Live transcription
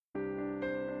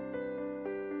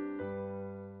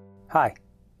Hi,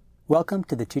 welcome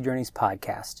to the Two Journeys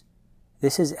podcast.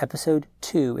 This is episode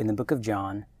 2 in the book of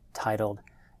John, titled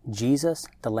Jesus,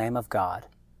 the Lamb of God,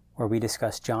 where we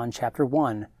discuss John chapter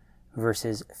 1,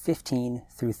 verses 15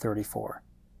 through 34.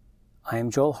 I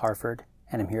am Joel Harford,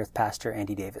 and I'm here with Pastor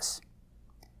Andy Davis.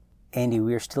 Andy,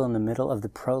 we are still in the middle of the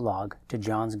prologue to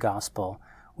John's Gospel.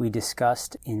 We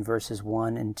discussed in verses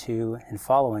 1 and 2 and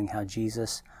following how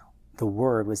Jesus, the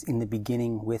Word, was in the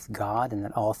beginning with God and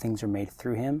that all things are made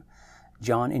through Him.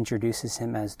 John introduces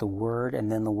Him as the Word,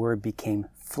 and then the Word became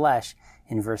flesh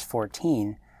in verse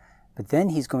 14. But then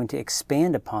he's going to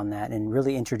expand upon that and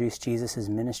really introduce Jesus'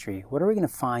 ministry. What are we going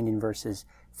to find in verses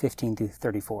 15 through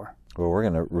 34? Well, we're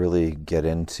going to really get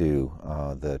into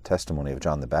the testimony of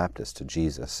John the Baptist to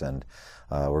Jesus, and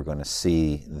we're going to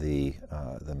see the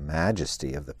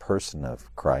majesty of the person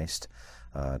of Christ.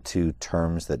 Two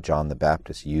terms that John the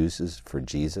Baptist uses for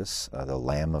Jesus, the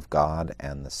Lamb of God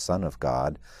and the Son of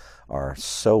God, are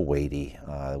so weighty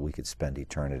we could spend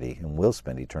eternity, and will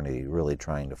spend eternity, really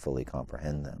trying to fully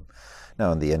comprehend them.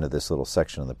 Now, in the end of this little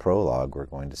section of the prologue, we're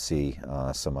going to see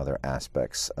some other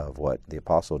aspects of what the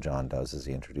Apostle John does as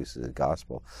he introduces the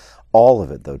gospel. All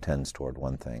of it, though, tends toward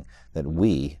one thing, that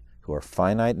we, who are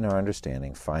finite in our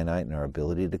understanding, finite in our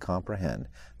ability to comprehend,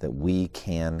 that we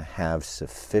can have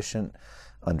sufficient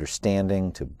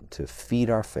understanding to feed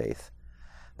our faith,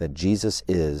 that Jesus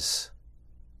is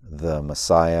the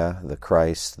Messiah, the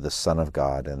Christ, the Son of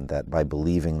God, and that by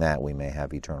believing that we may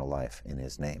have eternal life in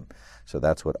His name. So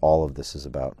that's what all of this is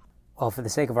about. Well, for the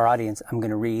sake of our audience, I'm going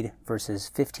to read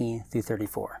verses 15 through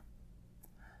 34.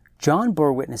 John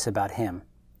bore witness about Him,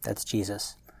 that's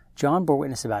Jesus. John bore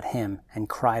witness about Him and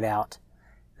cried out,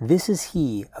 "This is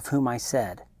He of whom I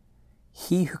said,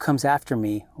 'He who comes after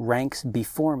me ranks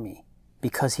before me,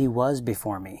 because He was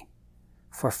before me.'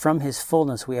 For from His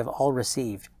fullness we have all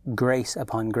received grace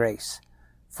upon grace.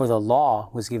 For the law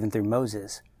was given through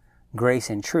Moses. Grace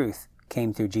and truth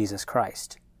came through Jesus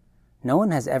Christ. No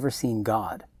one has ever seen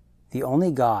God. The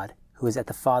only God who is at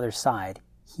the Father's side,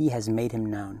 He has made Him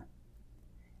known.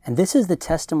 And this is the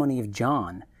testimony of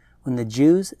John, when the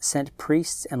Jews sent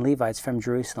priests and Levites from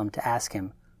Jerusalem to ask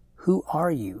him, 'Who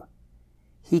are you?'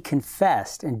 He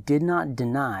confessed and did not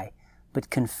deny, but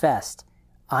confessed,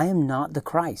 'I am not the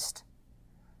Christ.'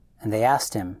 And they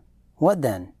asked him, 'What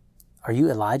then? Are you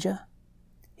Elijah?'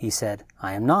 He said,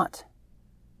 'I am not.'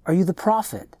 'Are you the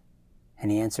prophet?'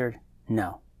 And he answered,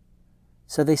 'No.'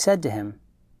 So they said to him,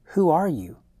 'Who are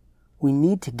you? We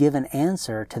need to give an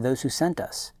answer to those who sent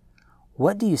us.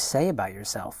 What do you say about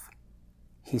yourself?'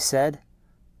 He said,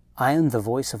 'I am the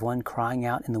voice of one crying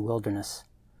out in the wilderness,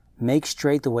 "Make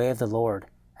straight the way of the Lord,"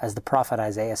 as the prophet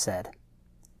Isaiah said.'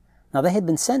 Now they had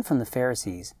been sent from the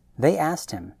Pharisees. They asked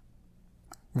him,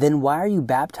 'Then why are you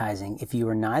baptizing if you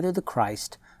are neither the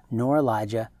Christ, nor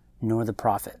Elijah, nor the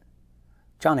prophet?'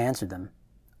 John answered them,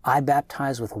 'I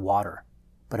baptize with water,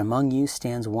 but among you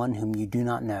stands one whom you do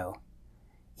not know,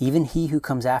 even he who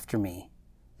comes after me,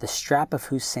 the strap of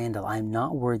whose sandal I am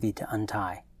not worthy to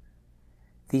untie.'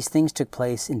 These things took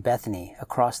place in Bethany,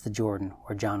 across the Jordan,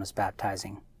 where John was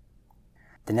baptizing.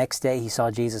 The next day he saw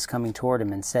Jesus coming toward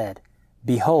him and said,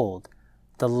 'Behold,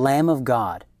 the Lamb of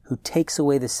God, who takes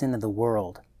away the sin of the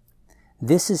world.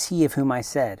 This is He of whom I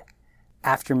said,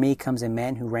 After me comes a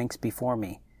man who ranks before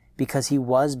me, because He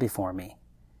was before me.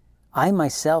 I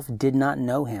myself did not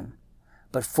know Him,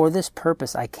 but for this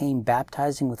purpose I came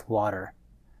baptizing with water,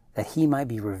 that He might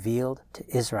be revealed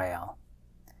to Israel.'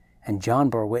 And John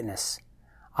bore witness,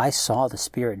 'I saw the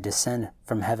Spirit descend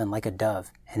from heaven like a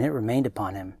dove, and it remained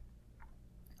upon Him.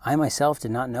 I myself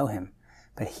did not know Him,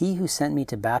 but He who sent me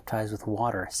to baptize with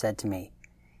water said to me,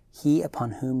 He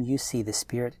upon whom you see the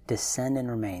Spirit descend and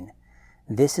remain,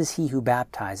 this is He who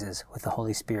baptizes with the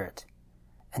Holy Spirit.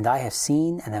 And I have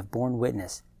seen and have borne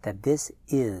witness that this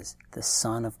is the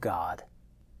Son of God.'"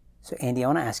 So Andy, I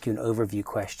want to ask you an overview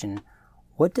question.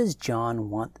 What does John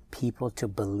want people to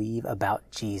believe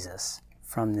about Jesus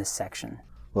from this section?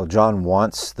 Well, John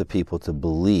wants the people to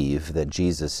believe that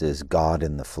Jesus is God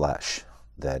in the flesh,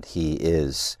 that He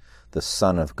is the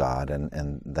Son of God,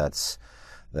 and that's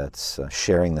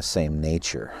sharing the same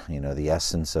nature. You know, the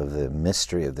essence of the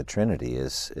mystery of the Trinity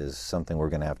is something we're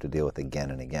going to have to deal with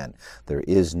again and again. There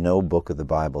is no book of the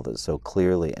Bible that so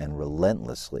clearly and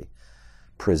relentlessly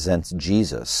presents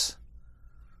Jesus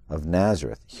of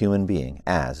Nazareth, human being,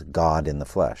 as God in the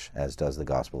flesh, as does the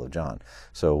Gospel of John.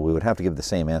 So we would have to give the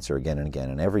same answer again and again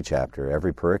in every chapter,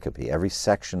 every pericope, every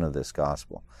section of this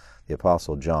Gospel. The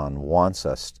Apostle John wants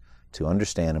us to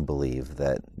understand and believe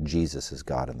that Jesus is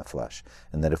God in the flesh,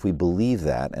 and that if we believe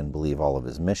that and believe all of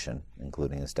His mission,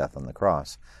 including His death on the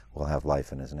cross, we'll have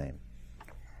life in His name.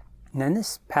 Now, in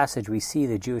this passage, we see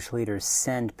the Jewish leaders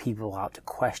send people out to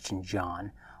question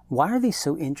John. Why are they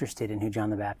so interested in who John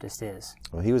the Baptist is?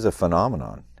 Well, he was a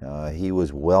phenomenon. He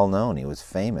was well known. He was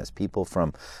famous. People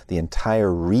from the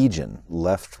entire region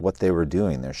left what they were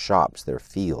doing, their shops, their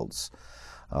fields,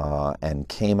 and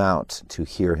came out to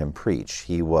hear him preach.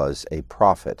 He was a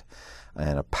prophet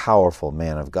and a powerful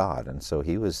man of God. And so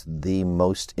he was the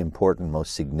most important,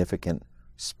 most significant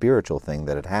spiritual thing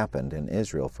that had happened in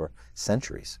Israel for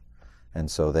centuries.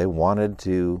 And so they wanted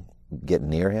to get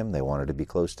near him, they wanted to be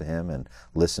close to him and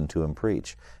listen to him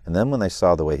preach. And then when they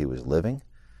saw the way he was living,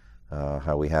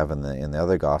 how we have in the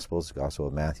other Gospels, the Gospel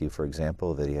of Matthew, for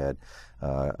example, that he had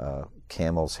a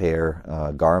camel's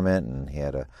hair garment, and he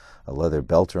had a leather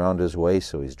belt around his waist,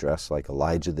 so he's dressed like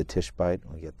Elijah the Tishbite.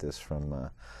 We get this from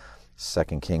 2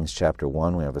 Kings chapter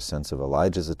 1. We have a sense of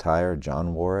Elijah's attire.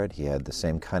 John wore it. He had the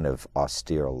same kind of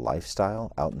austere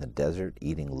lifestyle out in the desert,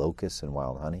 eating locusts and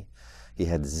wild honey. He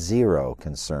had zero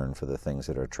concern for the things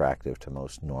that are attractive to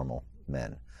most normal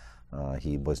men.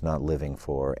 He was not living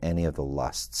for any of the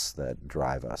lusts that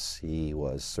drive us. He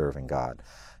was serving God.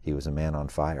 He was a man on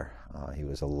fire. He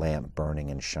was a lamp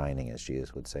burning and shining, as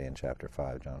Jesus would say in chapter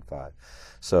 5, John 5.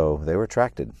 So they were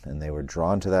attracted, and they were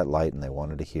drawn to that light, and they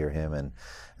wanted to hear him. And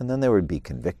then they would be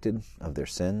convicted of their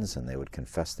sins, and they would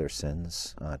confess their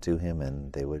sins to him,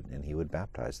 and he would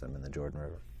baptize them in the Jordan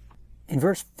River. In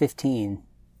verse 15,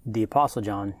 the Apostle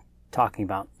John, talking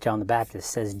about John the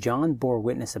Baptist, says, John bore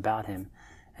witness about him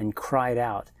and cried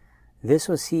out, "This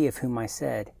was he of whom I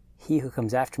said, he who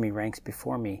comes after me ranks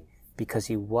before me, because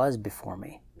he was before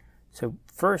me." So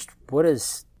first, what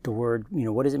is the word,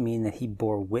 what does it mean that he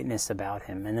bore witness about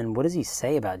him? And then what does he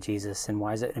say about Jesus, and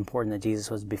why is it important that Jesus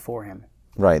was before him?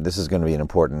 Right, this is going to be an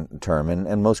important term,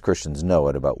 and most Christians know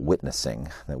it about witnessing,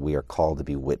 that we are called to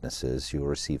be witnesses. You will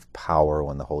receive power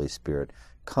when the Holy Spirit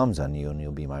comes on you, and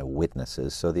you'll be my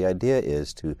witnesses. So the idea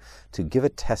is to give a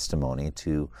testimony,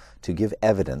 to give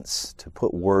evidence, to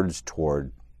put words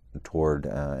toward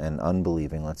an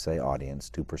unbelieving, let's say, audience,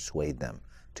 to persuade them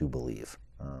to believe.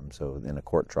 So in a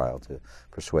court trial, to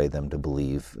persuade them to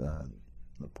believe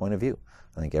the point of view.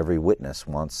 I think every witness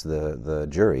wants the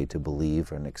jury to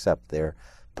believe and accept their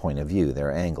point of view,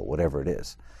 their angle, whatever it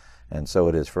is. And so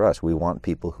it is for us. We want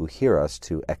people who hear us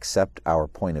to accept our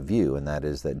point of view, and that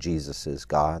is that Jesus is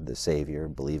God, the Savior.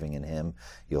 Believing in him,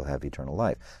 you'll have eternal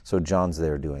life. So John's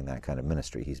there doing that kind of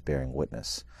ministry. He's bearing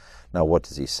witness. Now, what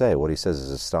does he say? What he says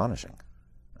is astonishing.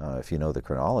 If you know the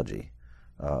chronology,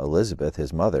 Elizabeth,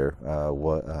 his mother,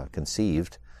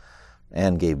 conceived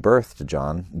and gave birth to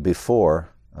John before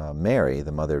Mary,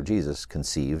 the mother of Jesus,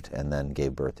 conceived and then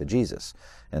gave birth to Jesus.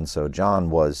 And so John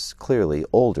was clearly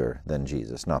older than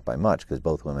Jesus, not by much, because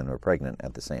both women were pregnant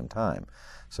at the same time.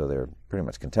 So they're pretty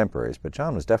much contemporaries. But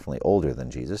John was definitely older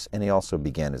than Jesus, and he also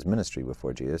began his ministry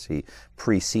before Jesus. He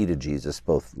preceded Jesus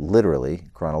both literally,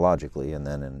 chronologically, and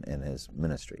then in his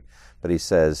ministry. But he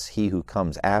says, "He who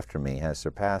comes after me has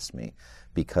surpassed me,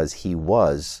 because he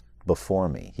was before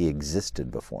me. He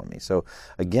existed before me." So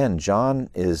again, John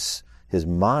his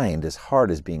mind, his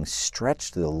heart is being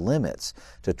stretched to the limits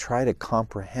to try to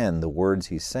comprehend the words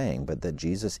he's saying, but that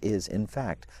Jesus is, in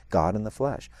fact, God in the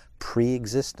flesh,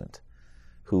 pre-existent,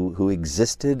 who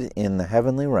existed in the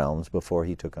heavenly realms before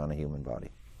he took on a human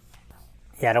body.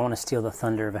 Yeah, I don't want to steal the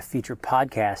thunder of a future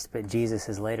podcast, but Jesus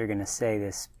is later going to say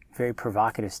this very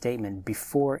provocative statement,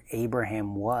 "Before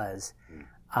Abraham was,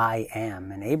 I am."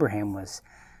 And Abraham was,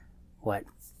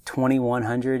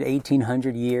 2,100,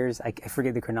 1,800 years, I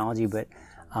forget the chronology, but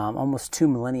almost 2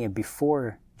 millennia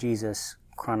before Jesus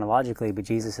chronologically, but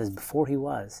Jesus says, "Before he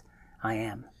was, I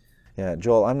am." Yeah,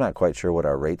 Joel, I'm not quite sure what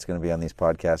our rate's going to be on these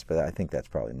podcasts, but I think that's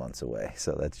probably months away.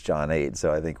 So that's John 8,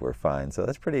 so I think we're fine. So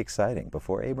that's pretty exciting.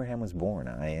 Before Abraham was born,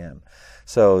 I am.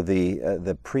 So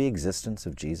the pre-existence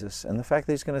of Jesus, and the fact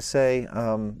that he's going to say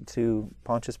to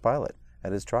Pontius Pilate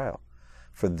at his trial,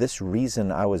 "For this reason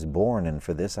I was born, and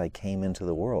for this I came into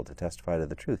the world, to testify to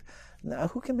the truth." Now,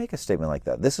 who can make a statement like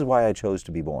that? "This is why I chose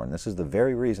to be born. This is the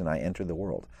very reason I entered the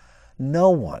world." No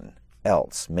one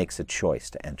else makes a choice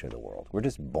to enter the world. We're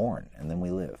just born, and then we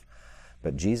live.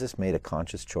 But Jesus made a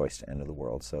conscious choice to enter the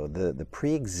world. So the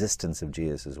pre-existence of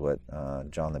Jesus is what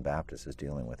John the Baptist is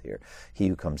dealing with here. "He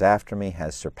who comes after me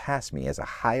has surpassed me, as a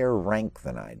higher rank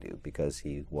than I do, because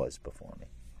he was before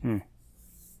me."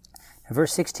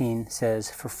 Verse 16 says,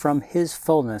 "For from his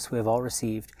fullness we have all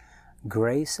received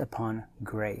grace upon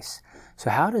grace. So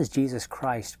how does Jesus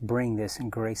Christ bring this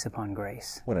grace upon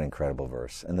grace? What an incredible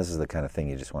verse. And this is the kind of thing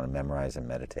you just want to memorize and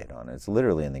meditate on. It's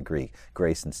literally in the Greek,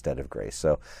 grace instead of grace.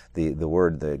 So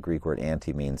the Greek word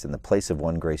anti means in the place of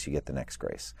one grace, you get the next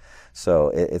grace. So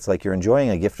it's like you're enjoying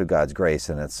a gift of God's grace,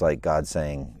 and it's like God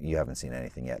saying, you haven't seen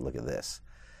anything yet, look at this.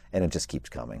 And it just keeps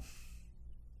coming.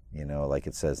 You know, like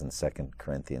it says in 2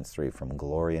 Corinthians 3, from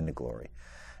glory into glory.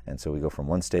 And so we go from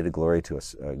one state of glory to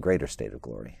a greater state of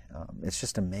glory. It's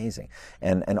just amazing.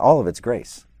 And all of it's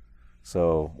grace.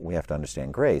 So we have to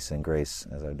understand grace. And grace,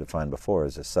 as I defined before,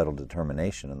 is a settled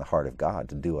determination in the heart of God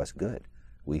to do us good,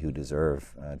 we who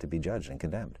deserve to be judged and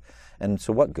condemned. And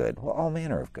so what good? Well, all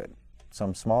manner of good.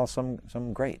 Some small, some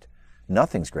great.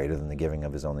 Nothing's greater than the giving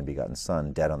of his only begotten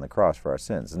Son, dead on the cross for our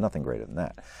sins. There's nothing greater than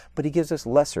that. But he gives us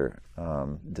lesser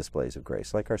displays of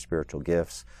grace, like our spiritual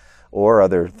gifts, or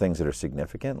other things that are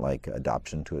significant, like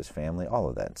adoption to his family, all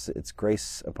of that. It's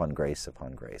grace upon grace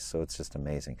upon grace. So it's just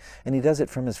amazing. And he does it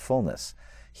from his fullness.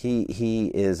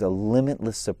 He is a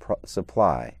limitless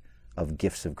supply of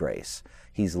gifts of grace.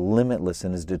 He's limitless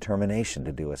in his determination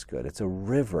to do us good. It's a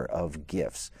river of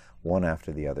gifts, one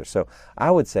after the other. So I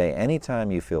would say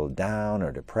anytime you feel down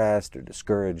or depressed or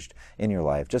discouraged in your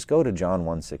life, just go to John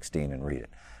 1:16 and read it.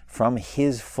 From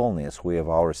his fullness we have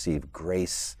all received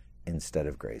grace instead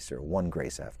of grace, or one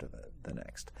grace after the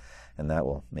next. And that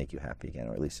will make you happy again,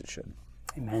 or at least it should.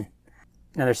 Amen.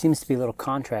 Now there seems to be a little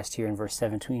contrast here in verse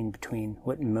 17 between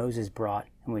what Moses brought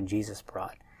and what Jesus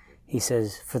brought. He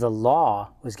says, for the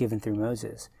law was given through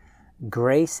Moses.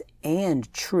 Grace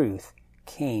and truth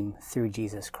came through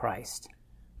Jesus Christ.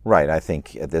 Right. I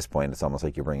think at this point it's almost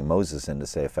like you're bringing Moses in to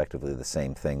say effectively the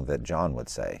same thing that John would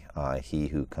say. He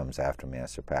who comes after me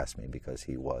has surpassed me because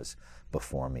he was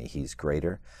before me. He's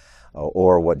greater.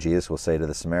 Or what Jesus will say to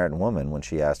the Samaritan woman when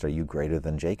she asked, are you greater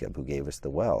than Jacob who gave us the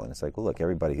well? And it's like, well, look,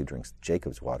 everybody who drinks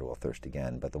Jacob's water will thirst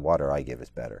again, but the water I give is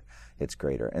better. It's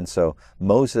greater. And so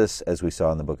Moses, as we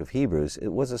saw in the book of Hebrews, it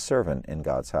was a servant in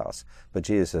God's house, but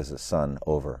Jesus is a son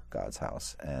over God's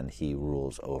house, and he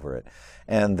rules over it.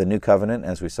 And the new covenant,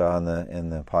 as we saw in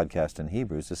the podcast in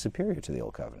Hebrews, is superior to the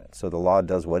old covenant. So the law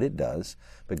does what it does,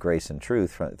 but grace and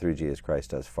truth through Jesus Christ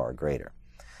does far greater.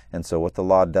 And so what the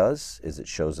law does is it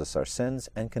shows us our sins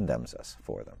and condemns us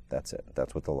for them. That's it.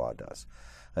 That's what the law does.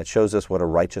 It shows us what a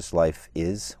righteous life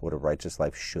is, what a righteous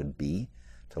life should be,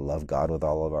 to love God with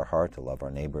all of our heart, to love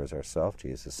our neighbor as ourselves.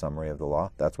 Jesus' summary of the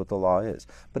law, that's what the law is.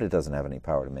 But it doesn't have any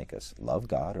power to make us love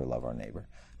God or love our neighbor.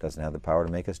 It doesn't have the power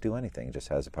to make us do anything. It just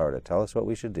has the power to tell us what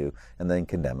we should do and then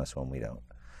condemn us when we don't.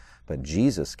 But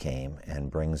Jesus came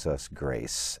and brings us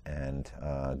grace, and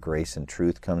grace and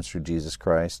truth comes through Jesus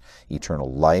Christ.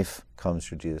 Eternal life comes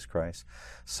through Jesus Christ.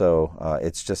 So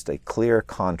it's just a clear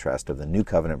contrast of the new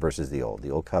covenant versus the old. The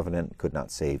old covenant could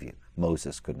not save you.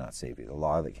 Moses could not save you. The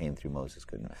law that came through Moses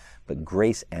couldn't. But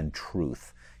grace and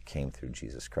truth came through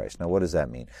Jesus Christ. Now, what does that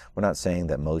mean? We're not saying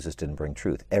that Moses didn't bring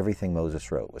truth. Everything Moses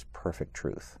wrote was perfect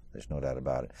truth. There's no doubt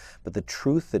about it. But the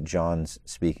truth that John's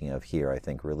speaking of here, I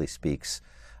think, really speaks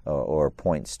or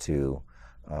points to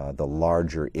the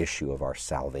larger issue of our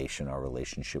salvation, our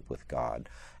relationship with God,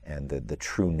 and the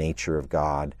true nature of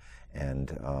God.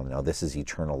 And now this is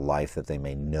eternal life, that they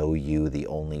may know you, the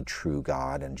only true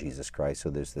God, and Jesus Christ. So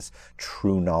there's this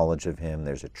true knowledge of him.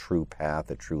 There's a true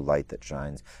path, a true light that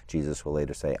shines. Jesus will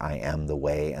later say, I am the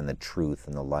way and the truth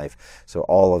and the life. So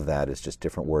all of that is just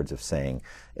different words of saying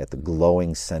at the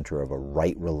glowing center of a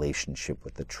right relationship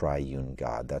with the triune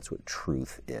God. That's what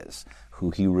truth is.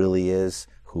 Who he really is,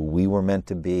 who we were meant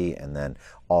to be, and then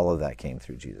all of that came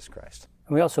through Jesus Christ.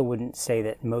 We also wouldn't say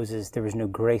that there was no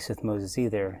grace with Moses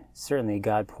either. Certainly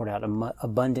God poured out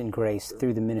abundant grace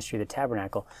through the ministry of the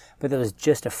tabernacle, but that was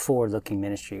just a forward-looking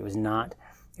ministry. It was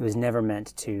never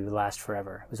meant to last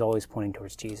forever. It was always pointing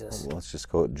towards Jesus. Well, let's just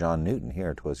quote John Newton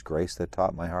here. 'Twas grace that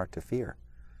taught my heart to fear,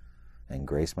 and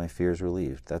grace my fears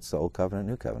relieved. That's the old covenant,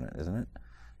 new covenant, isn't it?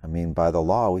 I mean, by the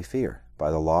law we fear. By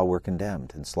the law we're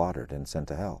condemned and slaughtered and sent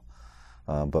to hell.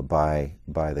 But by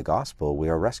the gospel, we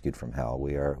are rescued from hell.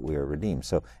 We are redeemed.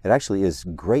 So it actually is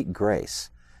great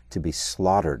grace to be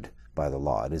slaughtered by the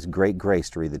law. It is great grace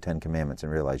to read the Ten Commandments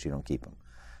and realize you don't keep them.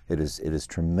 It is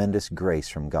tremendous grace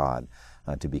from God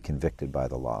to be convicted by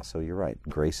the law. So you're right.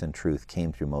 Grace and truth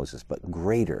came through Moses, but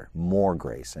greater, more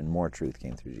grace and more truth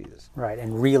came through Jesus. Right,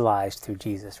 and realized through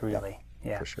Jesus, really.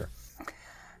 Yeah. For sure.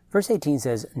 Verse 18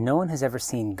 says, no one has ever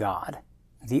seen God.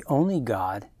 The only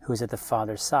God who is at the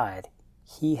Father's side,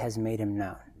 he has made him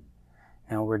known.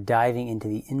 Now we're diving into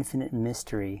the infinite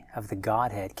mystery of the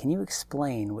Godhead. Can you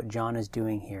explain what John is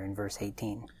doing here in verse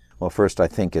 18? Well, first, I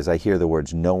think as I hear the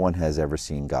words, no one has ever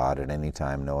seen God at any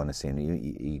time, no one has seen,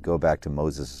 you go back to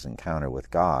Moses' encounter with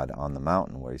God on the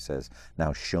mountain where he says,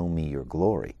 now show me your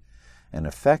glory. And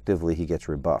effectively, he gets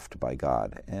rebuffed by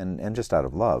God. And just out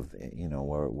of love,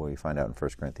 where we find out in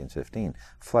 1 Corinthians 15,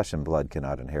 flesh and blood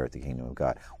cannot inherit the kingdom of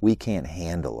God. We can't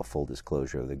handle a full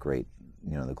disclosure of the great,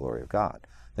 the glory of God.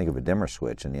 Think of a dimmer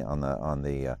switch. And on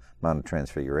the Mount of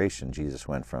Transfiguration, Jesus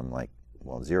went from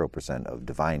 0% of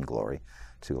divine glory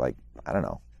to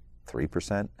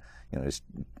 3%. Just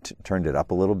turned it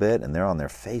up a little bit, and they're on their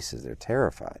faces. They're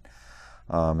terrified.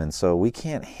 And so we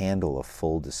can't handle a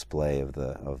full display of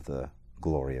the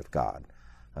glory of God.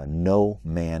 No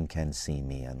man can see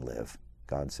me and live.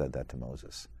 God said that to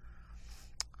Moses.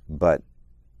 But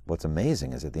what's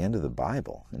amazing is at the end of the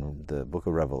Bible, in the book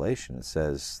of Revelation, it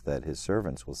says that his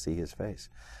servants will see his face.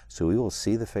 So we will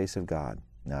see the face of God.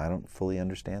 Now, I don't fully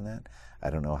understand that.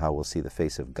 I don't know how we'll see the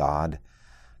face of God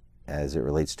as it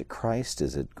relates to Christ.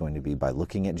 Is it going to be by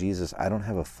looking at Jesus? I don't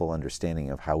have a full understanding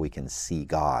of how we can see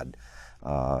God.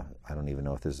 I don't even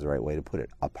know if this is the right way to put it,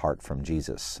 apart from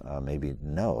Jesus. Maybe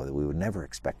no, that we would never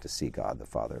expect to see God the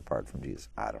Father apart from Jesus.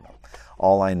 I don't know.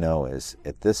 All I know is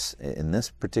in this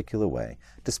particular way,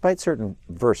 despite certain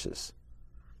verses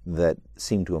that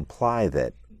seem to imply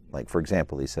that, like for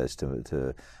example, he says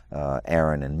to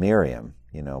Aaron and Miriam,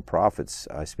 prophets,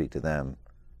 I speak to them,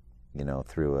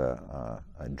 through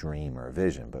a dream or a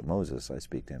vision, but Moses, I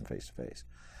speak to him face to face.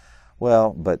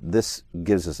 Well, but this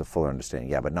gives us a fuller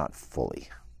understanding. Yeah, but not fully.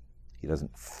 He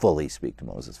doesn't fully speak to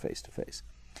Moses face to face.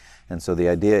 And so the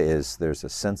idea is there's a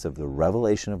sense of the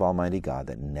revelation of Almighty God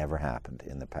that never happened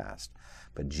in the past.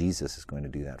 But Jesus is going to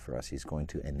do that for us. He's going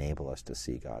to enable us to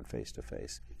see God face to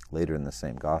face. Later in the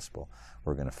same gospel,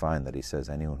 we're going to find that he says,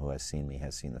 anyone who has seen me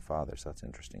has seen the Father. So that's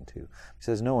interesting too. He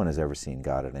says, no one has ever seen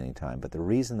God at any time. But the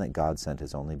reason that God sent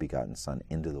his only begotten Son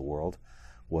into the world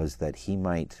was that he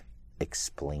might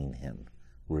explain him,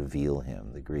 reveal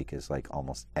him. The Greek is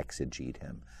almost exegete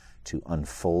him, to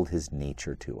unfold his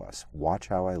nature to us. Watch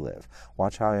how I live.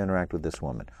 Watch how I interact with this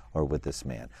woman or with this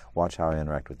man. Watch how I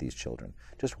interact with these children.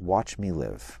 Just watch me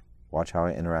live. Watch how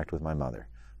I interact with my mother.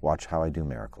 Watch how I do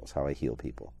miracles, how I heal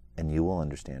people. And you will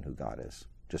understand who God is.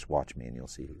 Just watch me and you'll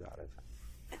see who God is.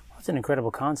 Well, it's an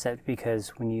incredible concept because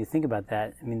when you think about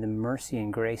that, the mercy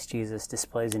and grace Jesus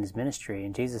displays in his ministry,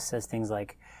 and Jesus says things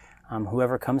like,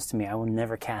 whoever comes to me, I will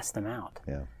never cast them out.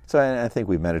 Yeah. So I think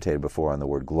we've meditated before on the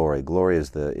word glory. Glory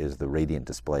is the radiant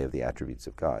display of the attributes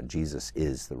of God. Jesus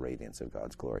is the radiance of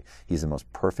God's glory. He's the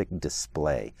most perfect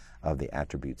display of the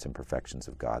attributes and perfections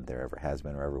of God there ever has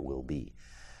been or ever will be.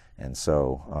 And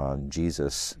so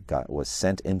Jesus was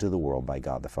sent into the world by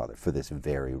God the Father for this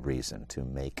very reason, to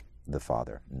make the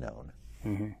Father known.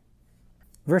 Mm-hmm.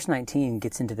 Verse 19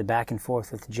 gets into the back and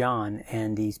forth with John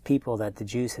and these people that the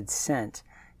Jews had sent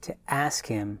to ask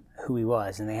him who he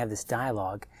was, and they have this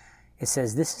dialogue. It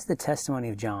says, this is the testimony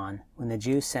of John when the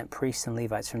Jews sent priests and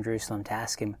Levites from Jerusalem to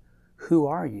ask him, who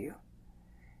are you?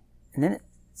 And then it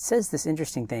says this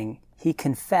interesting thing, he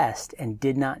confessed and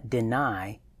did not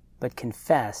deny, but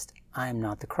confessed, I am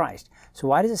not the Christ. So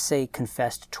why does it say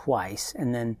confessed twice,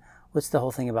 and then what's the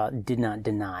whole thing about did not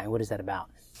deny? What is that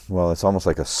about? Well, it's almost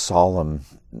like a solemn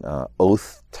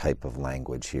oath type of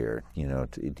language here.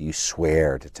 Do you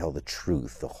swear to tell the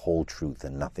truth, the whole truth,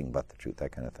 and nothing but the truth,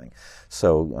 that kind of thing.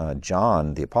 So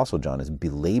John, the Apostle John, is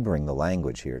belaboring the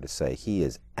language here to say he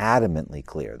is adamantly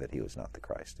clear that he was not the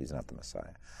Christ. He's not the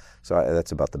Messiah. So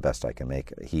that's about the best I can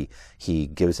make. He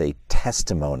gives a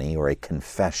testimony or a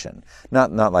confession,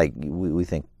 not like we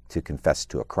think to confess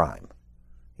to a crime.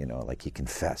 Like he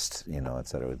confessed,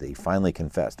 etc. He finally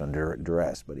confessed under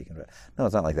duress, but he confessed. No,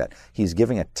 it's not like that. He's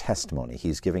giving a testimony.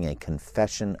 He's giving a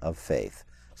confession of faith,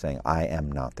 saying, I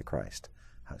am not the Christ.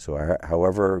 So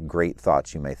however great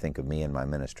thoughts you may think of me and my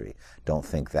ministry, don't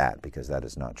think that, because that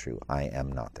is not true. I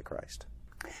am not the Christ.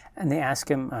 And they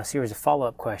ask him a series of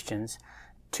follow-up questions.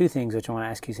 Two things which I want to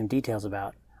ask you some details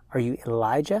about. Are you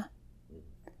Elijah?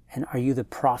 And are you the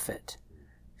prophet?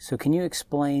 So can you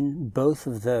explain both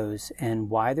of those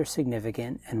and why they're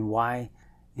significant and why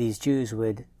these Jews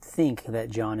would think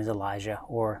that John is Elijah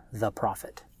or the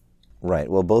prophet? Right.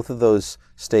 Well, both of those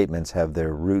statements have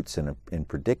their roots in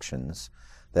predictions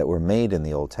that were made in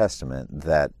the Old Testament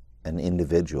that an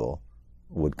individual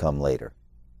would come later.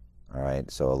 All right.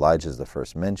 So Elijah is the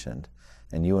first mentioned.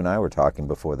 And you and I were talking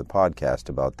before the podcast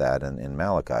about that in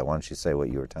Malachi. Why don't you say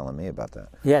what you were telling me about that?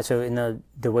 Yeah, so in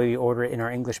the way we order it in our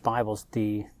English Bibles,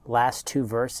 the last two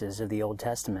verses of the Old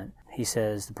Testament,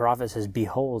 the prophet says,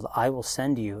 behold, I will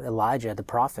send you Elijah the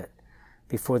prophet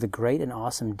before the great and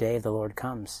awesome day of the Lord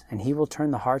comes, and he will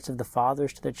turn the hearts of the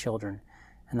fathers to their children,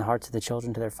 and the hearts of the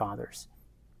children to their fathers.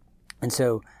 And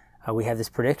so we have this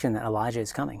prediction that Elijah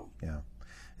is coming. Yeah.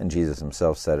 And Jesus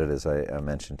himself said it, as I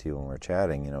mentioned to you when we were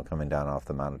chatting, coming down off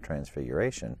the Mount of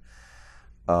Transfiguration.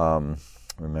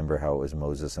 Remember how it was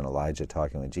Moses and Elijah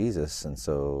talking with Jesus, and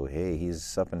so, hey,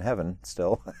 he's up in heaven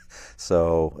still.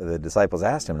 So the disciples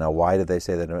asked him, now why did they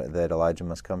say that Elijah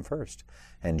must come first?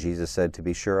 And Jesus said, to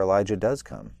be sure, Elijah does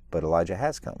come, but Elijah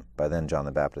has come. By then, John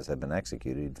the Baptist had been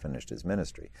executed. He'd finished his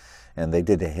ministry. And they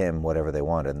did to him whatever they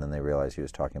wanted, and then they realized he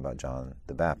was talking about John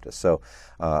the Baptist. So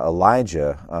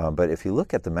Elijah, but if you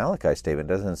look at the Malachi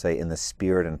statement, it doesn't say in the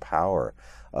spirit and power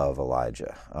of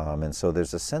Elijah. And so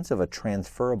there's a sense of a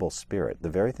transferable spirit, the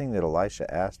very thing that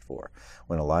Elisha asked for.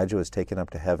 When Elijah was taken up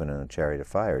to heaven in a chariot of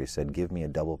fire, he said, give me a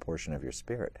double portion of your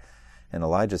spirit. And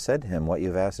Elijah said to him, what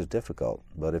you've asked is difficult,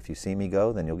 but if you see me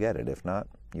go, then you'll get it. If not,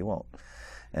 you won't.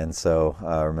 And so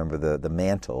remember, the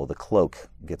mantle, the cloak,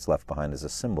 gets left behind as a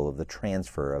symbol of the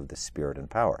transfer of the spirit and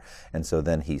power. And so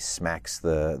then he smacks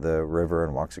the river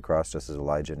and walks across, just as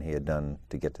Elijah and he had done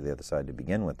to get to the other side to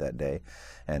begin with that day.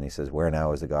 And he says, where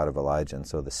now is the God of Elijah? And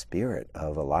so the spirit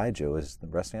of Elijah was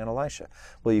resting on Elisha.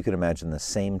 Well, you could imagine the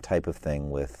same type of thing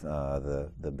with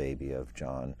the baby of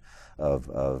John,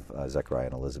 of Zechariah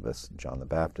and Elizabeth, John the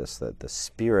Baptist, that the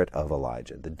spirit of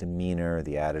Elijah, the demeanor,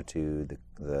 the attitude,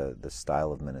 the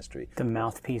style of ministry. The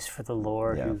mouthpiece for the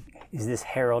Lord, who is this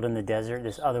herald in the desert,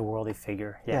 this otherworldly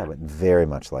figure. Yeah, but very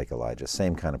much like Elijah,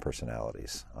 same kind of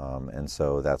personalities. And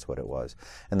so that's what it was.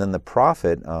 And then the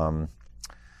prophet,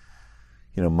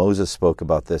 Moses spoke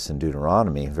about this in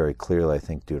Deuteronomy very clearly. I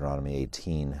think Deuteronomy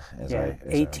 18.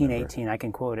 18:18, I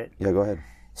can quote it. Yeah, go ahead.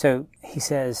 So he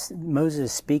says,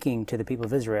 Moses speaking to the people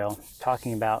of Israel,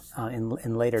 talking about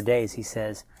in later days, he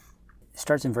says,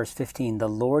 starts in verse 15, the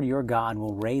Lord your God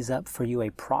will raise up for you a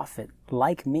prophet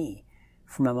like me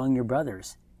from among your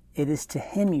brothers. It is to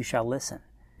him you shall listen.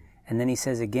 And then he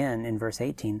says again in verse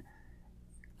 18,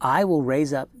 I will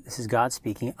raise up, this is God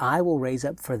speaking, I will raise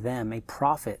up for them a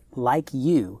prophet like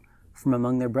you from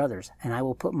among their brothers, and I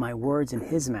will put my words in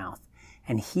his mouth,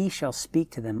 and he shall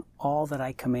speak to them all that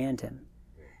I command him.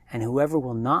 And whoever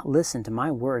will not listen to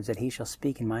my words that he shall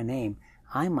speak in my name,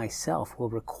 I myself will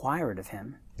require it of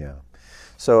him. Yeah.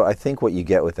 So I think what you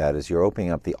get with that is you're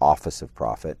opening up the office of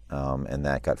prophet, and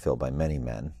that got filled by many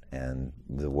men. And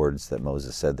the words that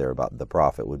Moses said there about the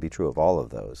prophet would be true of all of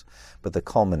those. But the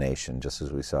culmination, just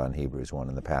as we saw in Hebrews 1,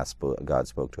 in the past, God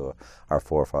spoke to our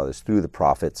forefathers through the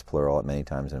prophets, plural, at many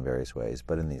times in various ways.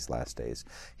 But in these last days,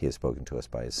 he has spoken to us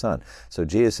by his Son. So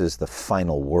Jesus is the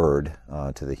final word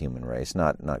to the human race,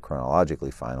 not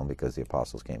chronologically final, because the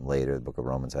apostles came later. The book of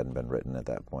Romans hadn't been written at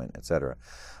that point, etc.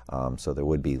 So there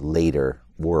would be later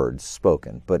words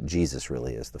spoken, but Jesus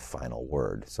really is the final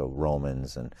word. So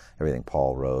Romans and everything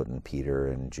Paul wrote, and Peter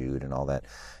and Jude and all that,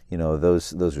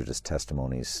 those are just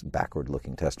testimonies,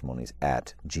 backward-looking testimonies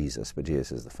at Jesus, but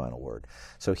Jesus is the final word.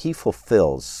 So he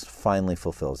finally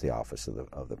fulfills the office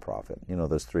of the prophet.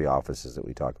 Those three offices that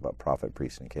we talk about, prophet,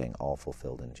 priest, and king, all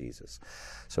fulfilled in Jesus.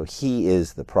 So he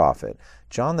is the prophet.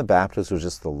 John the Baptist was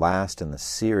just the last in the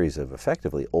series of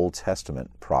effectively Old Testament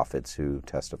prophets who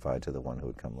testified to the one who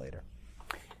would come later.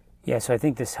 Yeah, so I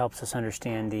think this helps us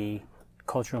understand the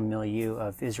cultural milieu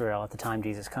of Israel at the time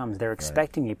Jesus comes. They're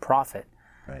expecting a prophet.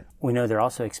 Right. We know they're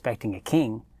also expecting a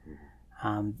king.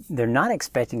 They're not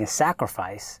expecting a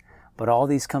sacrifice, but all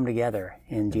these come together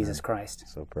in Jesus Christ.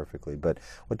 So perfectly. But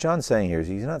what John's saying here is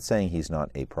he's not saying he's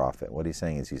not a prophet. What he's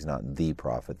saying is he's not the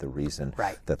prophet. The reason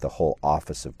that the whole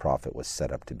office of prophet was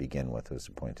set up to begin with was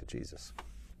to point to Jesus.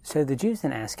 So the Jews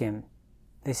then ask him,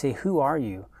 they say, who are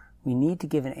you? We need to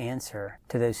give an answer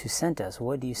to those who sent us.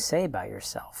 What do you say about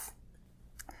yourself?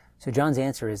 So John's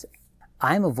answer is,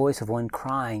 I am a voice of one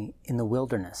crying in the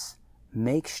wilderness,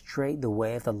 make straight the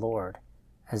way of the Lord,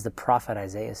 as the prophet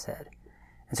Isaiah said.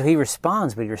 And so he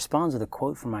responds, but he responds with a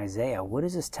quote from Isaiah. What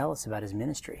does this tell us about his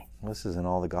ministry? This is in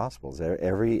all the Gospels.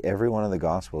 Every one of the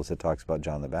Gospels that talks about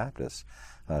John the Baptist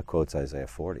quotes Isaiah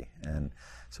 40. And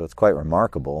so it's quite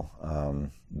remarkable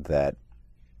that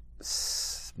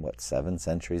 7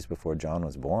 centuries before John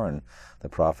was born, the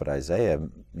prophet Isaiah,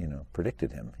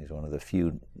 predicted him. He's one of the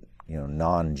few,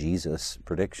 non-Jesus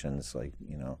predictions, like,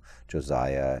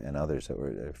 Josiah and others that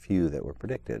were a few that were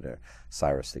predicted, or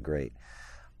Cyrus the Great,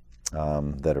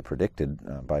 that are predicted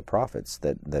by prophets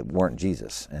that weren't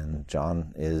Jesus. And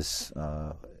John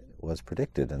was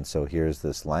predicted. And so here's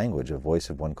this language, a voice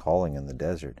of one calling in the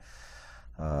desert.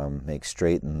 make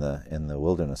straight in the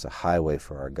wilderness a highway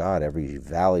for our God. Every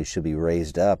valley shall be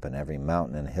raised up, and every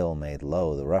mountain and hill made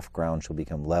low. The rough ground shall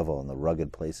become level, and the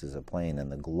rugged places a plain,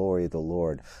 and the glory of the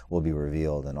Lord will be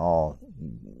revealed, and all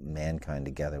mankind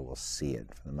together will see it.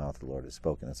 For the mouth of the Lord has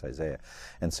spoken. That's Isaiah.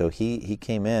 And so he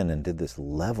came in and did this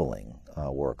leveling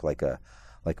work, like a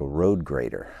road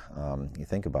grader. You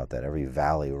think about that, every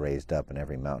valley raised up and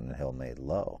every mountain and hill made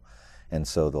low. And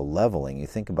so the leveling, you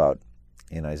think about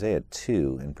in Isaiah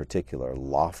 2 in particular,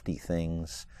 lofty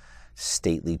things,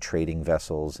 stately trading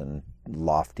vessels, and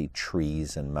lofty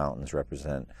trees and mountains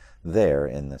represent there,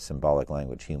 in the symbolic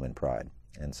language, human pride.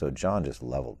 And so John just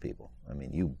leveled people. I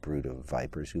mean, you brood of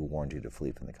vipers, who warned you to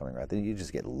flee from the coming wrath? You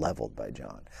just get leveled by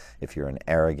John if you're an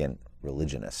arrogant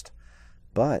religionist.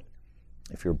 But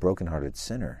if you're a brokenhearted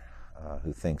sinner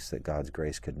who thinks that God's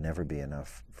grace could never be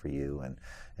enough for you,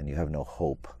 and you have no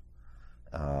hope,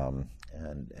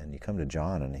 and you come to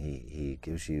John, and he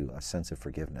gives you a sense of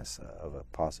forgiveness, of a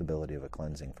possibility of a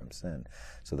cleansing from sin.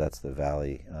 So that's the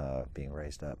valley being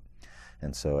raised up.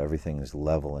 And so everything is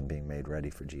level and being made ready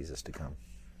for Jesus to come.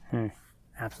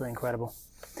 Absolutely incredible.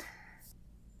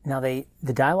 Now the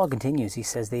dialogue continues. He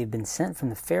says they've been sent from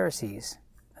the Pharisees,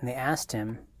 and they asked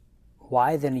him,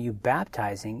 "Why then are you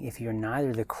baptizing if you're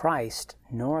neither the Christ,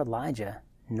 nor Elijah,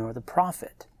 nor the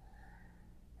prophet?"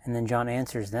 And then John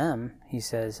answers them. He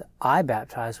says, "I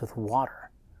baptize with water,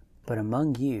 but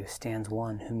among you stands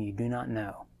one whom you do not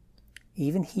know,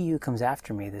 even he who comes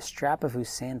after me, the strap of whose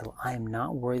sandal I am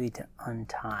not worthy to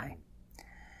untie."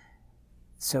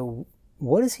 So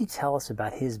what does he tell us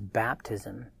about his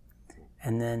baptism?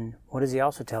 And then what does he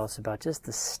also tell us about just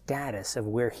the status of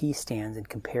where he stands in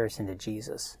comparison to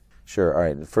Jesus? Sure. All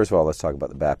right. First of all, let's talk about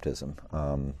the baptism.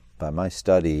 By my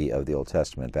study of the Old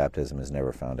Testament, baptism is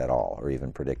never found at all, or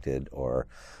even predicted or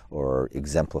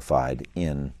exemplified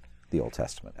in the Old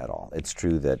Testament at all. It's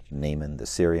true that Naaman the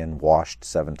Syrian washed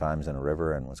 7 times in a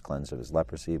river and was cleansed of his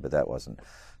leprosy, but that wasn't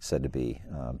said to be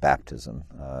baptism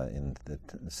in the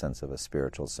sense of a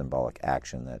spiritual symbolic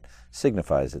action that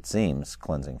signifies, it seems,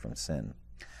 cleansing from sin.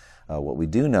 What we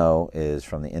do know is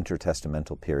from the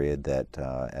intertestamental period that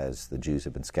as the Jews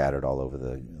have been scattered all over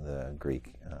the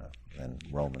Greek and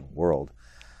Roman world,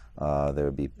 there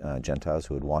would be Gentiles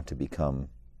who would want to become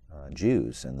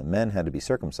Jews, and the men had to be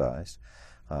circumcised.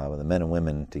 The men and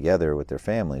women together with their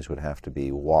families would have to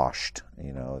be washed.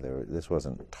 This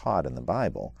wasn't taught in the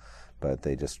Bible, but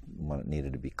they just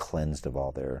needed to be cleansed of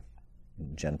all their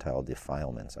Gentile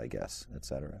defilements, I guess,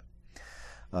 etc.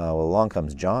 Well, along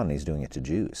comes John, and he's doing it to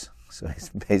Jews. So he's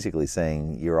basically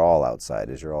saying, you're all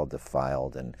outsiders, you're all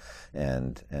defiled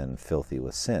and filthy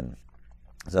with sin.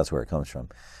 So that's where it comes from.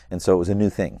 And so it was a new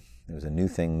thing. It was a new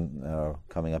thing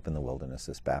coming up in the wilderness,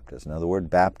 this baptism. Now, the word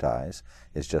baptize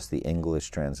is just the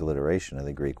English transliteration of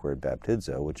the Greek word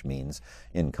baptizo, which means,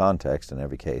 in context, in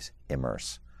every case,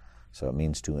 immerse. So it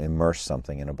means to immerse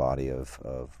something in a body of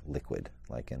liquid,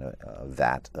 like in a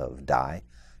vat of dye.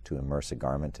 To immerse a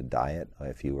garment, to dye it.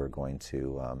 If you were going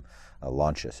to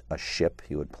launch a ship,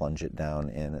 you would plunge it down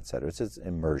in, etc. It's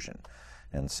immersion.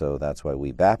 And so that's why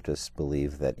we Baptists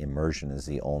believe that immersion is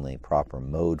the only proper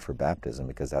mode for baptism,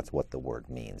 because that's what the word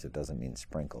means. It doesn't mean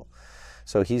sprinkle.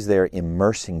 So he's there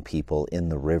immersing people in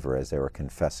the river as they were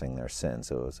confessing their sins.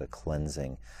 So it was a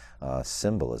cleansing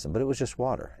symbolism, but it was just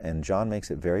water. And John makes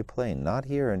it very plain, not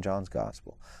here in John's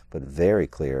Gospel, but very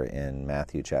clear in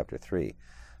Matthew chapter 3.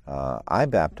 I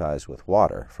baptize with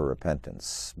water for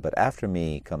repentance, but after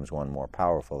me comes one more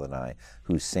powerful than I,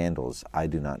 whose sandals I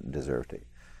do not deserve to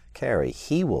carry.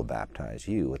 He will baptize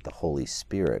you with the Holy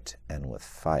Spirit and with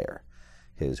fire.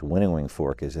 His winnowing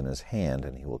fork is in his hand,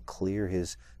 and he will clear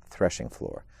his threshing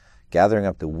floor, gathering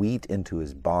up the wheat into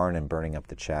his barn and burning up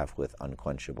the chaff with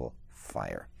unquenchable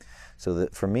fire. So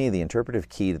for me, the interpretive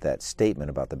key to that statement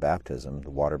about the baptism, the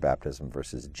water baptism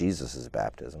versus Jesus'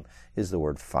 baptism, is the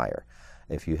word fire.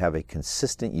 If you have a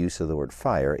consistent use of the word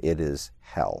fire, it is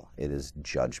hell. It is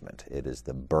judgment. It is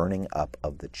the burning up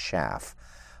of the chaff,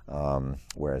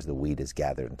 whereas the wheat is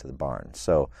gathered into the barn.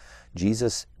 So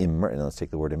Jesus, let's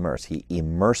take the word immerse. He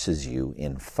immerses you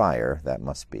in fire. That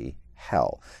must be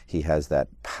hell. He has that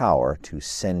power to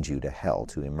send you to hell,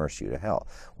 to immerse you to hell.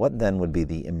 What then would be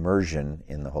the immersion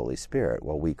in the Holy Spirit?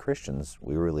 Well, we Christians,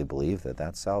 we really believe that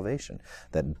that's salvation,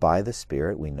 that by the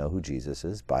Spirit we know who Jesus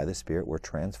is. By the Spirit we're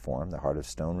transformed, the heart of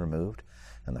stone removed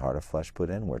and the heart of flesh put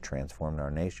in. We're transformed in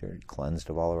our nature, cleansed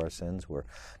of all of our sins. We're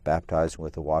baptized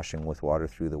with the washing with water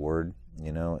through the Word,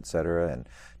 etc. And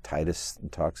Titus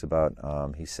talks about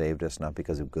he saved us not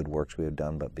because of good works we have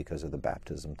done, but because of the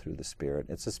baptism through the Spirit.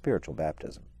 It's a spiritual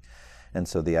baptism. And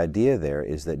so the idea there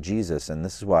is that Jesus, and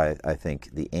this is why I think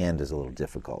the and is a little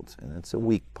difficult, and it's a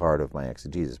weak part of my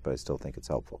exegesis, but I still think it's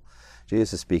helpful.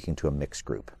 Jesus is speaking to a mixed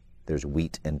group. There's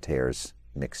wheat and tares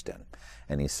mixed in.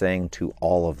 And he's saying to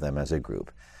all of them as a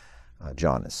group,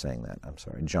 John is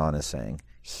saying,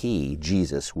 he,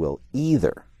 Jesus, will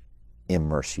either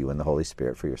immerse you in the Holy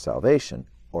Spirit for your salvation,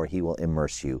 or he will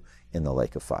immerse you in the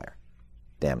lake of fire,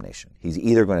 damnation. He's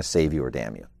either going to save you or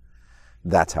damn you.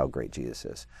 That's how great Jesus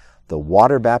is. The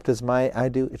water baptism I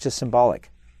do, it's just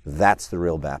symbolic. That's the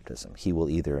real baptism. He will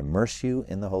either immerse you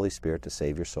in the Holy Spirit to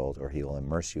save your souls, or he will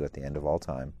immerse you at the end of all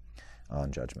time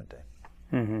on Judgment Day.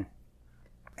 Mm-hmm.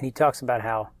 And he talks about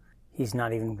how he's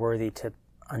not even worthy to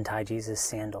untie Jesus'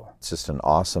 sandal. It's just an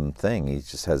awesome thing. He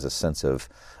just has a sense of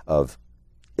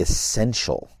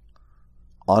essential,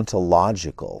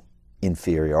 ontological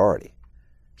inferiority.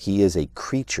 He is a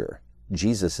creature.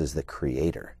 Jesus is the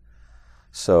creator.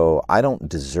 So I don't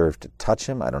deserve to touch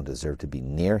him. I don't deserve to be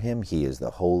near him. He is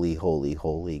the holy, holy,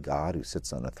 holy God who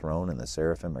sits on a throne, and the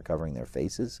seraphim are covering their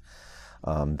faces.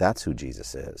 That's who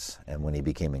Jesus is. And when he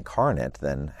became incarnate,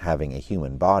 then having a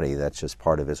human body, that's just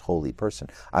part of his holy person.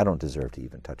 I don't deserve to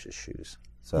even touch his shoes.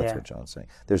 So that's what John's saying.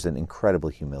 There's an incredible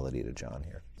humility to John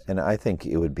here. And I think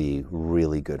it would be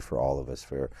really good for all of us,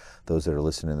 for those that are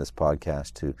listening to this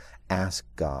podcast, to ask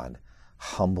God,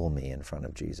 humble me in front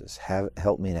of Jesus.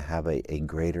 Help me to have a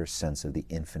greater sense of the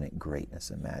infinite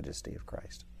greatness and majesty of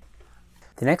Christ.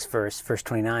 The next verse, verse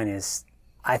 29, is,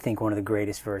 I think, one of the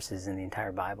greatest verses in the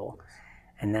entire Bible.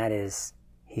 And that is,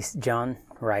 John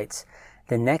writes,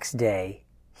 "The next day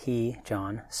he,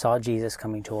 John, saw Jesus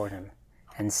coming toward him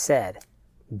and said,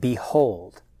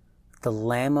 'Behold, the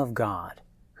Lamb of God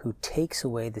who takes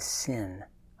away the sin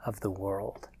of the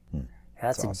world.'"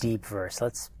 That's awesome. A deep verse.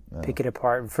 Let's pick it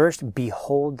apart. First,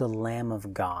 behold the Lamb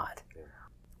of God.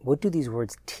 What do these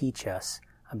words teach us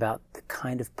about the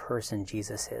kind of person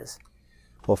Jesus is?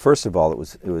 Well, first of all, it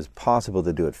was possible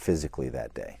to do it physically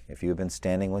that day. If you had been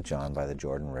standing with John by the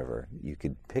Jordan River, you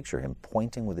could picture him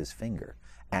pointing with his finger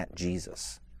at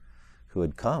Jesus, who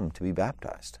had come to be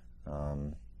baptized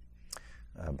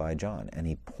by John. And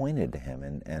he pointed to him,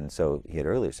 and so he had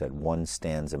earlier said, "One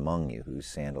stands among you whose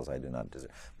sandals I do not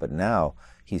deserve." But now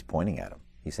he's pointing at him.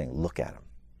 He's saying, look at him,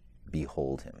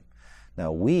 behold him.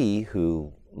 Now we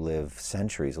who live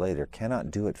centuries later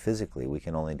cannot do it physically. We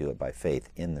can only do it by faith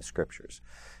in the Scriptures.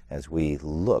 As we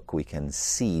look, we can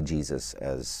see Jesus,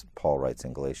 as Paul writes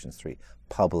in Galatians 3,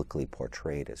 publicly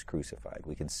portrayed as crucified.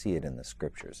 We can see it in the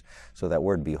Scriptures. So that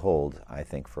word behold, I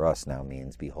think for us now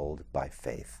means behold by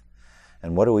faith.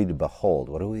 And what are we to behold?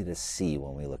 What are we to see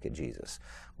when we look at Jesus?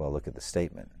 Well, look at the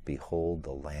statement, "Behold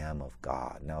the Lamb of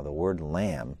God." Now, the word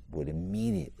lamb would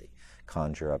immediately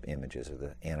conjure up images of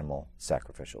the animal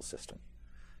sacrificial system.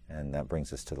 And that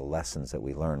brings us to the lessons that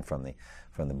we learn from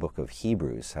the book of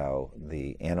Hebrews, how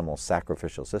the animal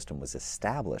sacrificial system was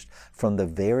established from the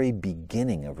very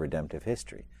beginning of redemptive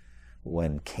history,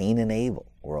 when Cain and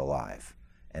Abel were alive.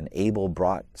 And Abel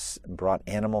brought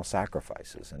animal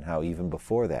sacrifices, and how even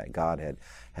before that God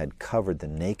had covered the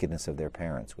nakedness of their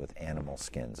parents with animal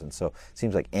skins. And so it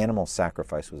seems like animal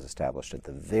sacrifice was established at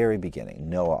the very beginning.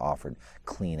 Noah offered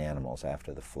clean animals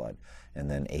after the flood,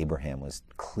 and then Abraham was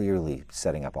clearly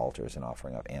setting up altars and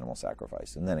offering up animal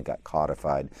sacrifice. And then it got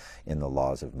codified in the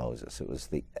laws of Moses. It was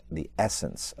the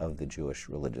essence of the Jewish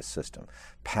religious system.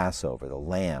 Passover, the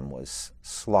lamb was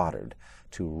slaughtered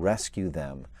to rescue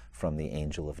them from the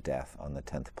angel of death on the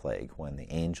 10th plague. When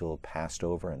the angel passed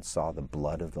over and saw the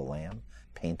blood of the lamb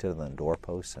painted on the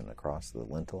doorposts and across the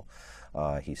lintel,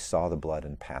 he saw the blood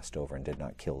and passed over and did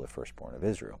not kill the firstborn of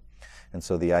Israel. And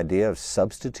so the idea of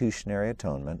substitutionary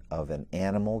atonement, of an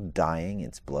animal dying,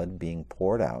 its blood being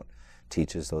poured out,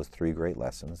 teaches those three great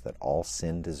lessons: that all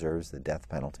sin deserves the death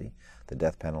penalty. The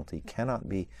death penalty cannot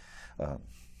be,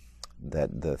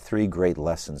 that the three great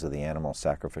lessons of the animal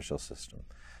sacrificial system,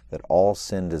 that all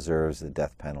sin deserves the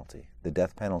death penalty. The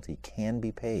death penalty can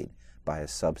be paid by a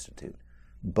substitute.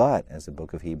 But, as the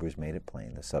book of Hebrews made it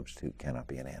plain, the substitute cannot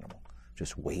be an animal,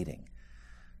 just waiting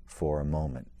for a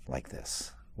moment like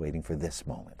this, waiting for this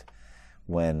moment,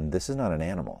 when this is not an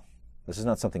animal. This is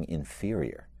not something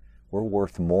inferior. We're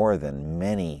worth more than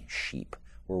many sheep.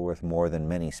 We're worth more than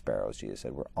many sparrows, Jesus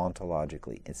said. We're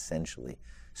ontologically, essentially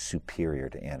superior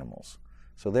to animals.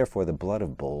 So therefore, the blood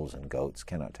of bulls and goats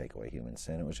cannot take away human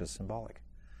sin. It was just symbolic.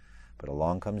 But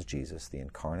along comes Jesus, the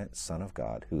incarnate Son of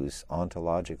God, who's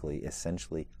ontologically,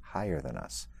 essentially higher than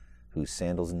us, whose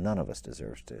sandals none of us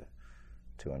deserves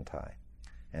to untie.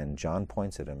 And John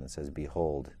points at him and says,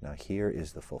 behold, now here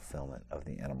is the fulfillment of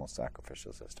the animal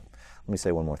sacrificial system. Let me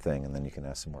say one more thing, and then you can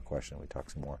ask some more questions. We talk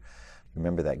some more.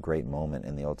 Remember that great moment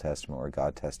in the Old Testament where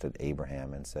God tested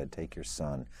Abraham and said, take your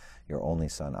son, your only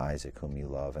son Isaac, whom you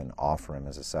love, and offer him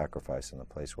as a sacrifice in the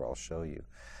place where I'll show you.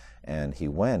 And he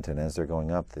went, and as they're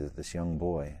going up, this young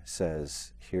boy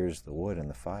says, here's the wood and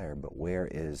the fire, but where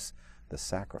is the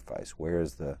sacrifice?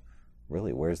 Where's the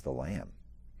lamb?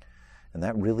 And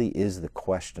that really is the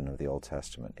question of the Old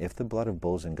Testament. If the blood of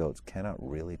bulls and goats cannot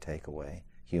really take away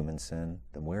human sin,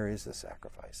 then where is the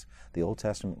sacrifice? The Old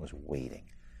Testament was waiting.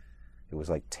 It was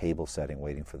like table setting,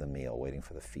 waiting for the meal, waiting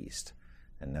for the feast.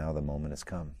 And now the moment has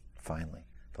come. Finally,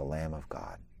 the Lamb of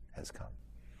God has come.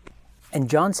 And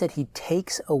John said he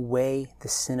takes away the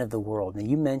sin of the world. Now,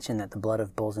 you mentioned that the blood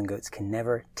of bulls and goats can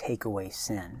never take away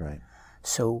sin. Right.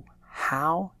 So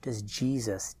how does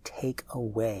Jesus take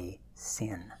away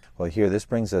sin? Well, here, this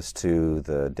brings us to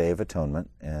the Day of Atonement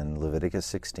in Leviticus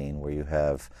 16, where you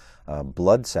have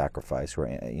blood sacrifice, where,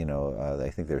 I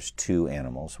think there's two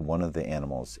animals. One of the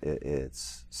animals,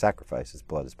 it's sacrifice, its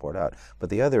blood is poured out. But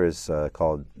the other is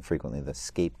called frequently the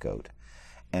scapegoat.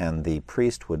 And the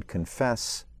priest would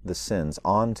confess the sins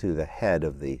onto the head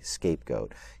of the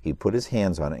scapegoat. He'd put his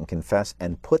hands on it and confess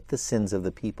and put the sins of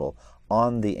the people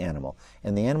on the animal.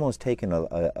 And the animal is taken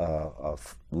a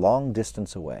long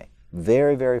distance away,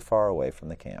 very, very far away from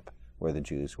the camp where the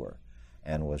Jews were,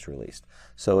 and was released.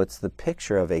 So it's the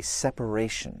picture of a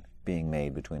separation being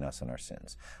made between us and our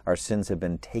sins. Our sins have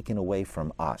been taken away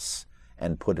from us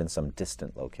and put in some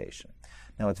distant location.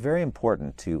 Now, it's very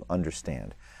important to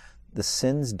understand the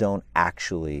sins don't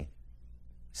actually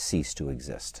cease to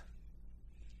exist.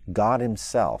 God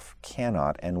himself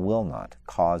cannot and will not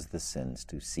cause the sins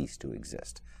to cease to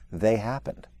exist. They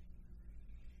happened.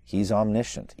 He's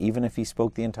omniscient. Even if he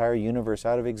spoke the entire universe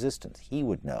out of existence, he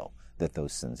would know that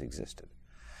those sins existed.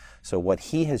 So what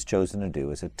he has chosen to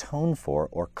do is atone for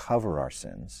or cover our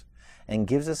sins and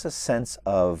gives us a sense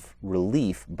of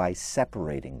relief by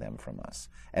separating them from us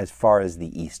as far as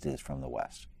the east is from the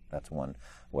west. That's one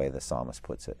way the psalmist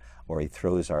puts it. Or he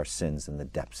throws our sins in the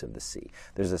depths of the sea.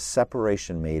 There's a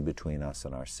separation made between us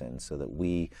and our sins so that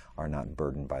we are not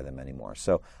burdened by them anymore.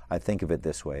 So I think of it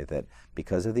this way, that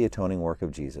because of the atoning work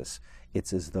of Jesus,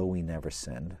 it's as though we never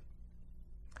sinned,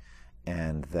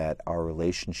 and that our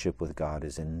relationship with God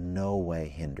is in no way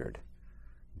hindered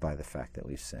by the fact that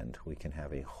we've sinned. We can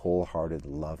have a wholehearted,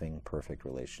 loving, perfect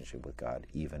relationship with God,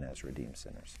 even as redeemed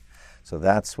sinners. So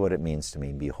that's what it means to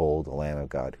me, behold the Lamb of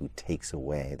God who takes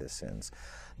away the sins.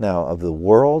 Now, of the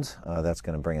world, that's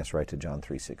going to bring us right to John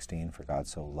 3:16. For God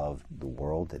so loved the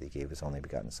world that he gave his only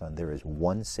begotten Son. There is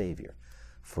one Savior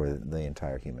for the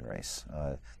entire human race.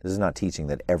 This is not teaching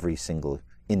that every single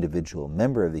individual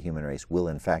member of the human race will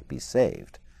in fact be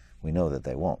saved. We know that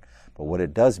they won't. But what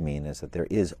it does mean is that there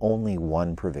is only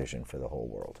one provision for the whole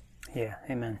world. Yeah,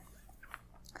 amen.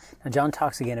 Now, John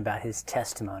talks again about his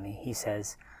testimony. He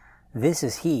says, this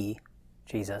is he,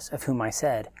 Jesus, of whom I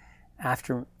said,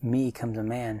 after me comes a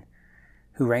man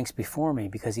who ranks before me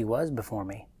because he was before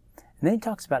me. And then he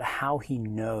talks about how he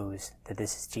knows that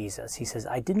this is Jesus. He says,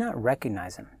 I did not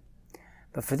recognize him,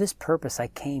 but for this purpose I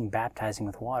came baptizing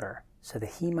with water, so that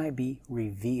he might be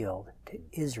revealed to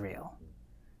Israel.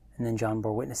 And then John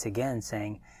bore witness again,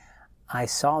 saying, I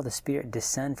saw the Spirit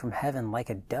descend from heaven like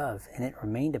a dove, and it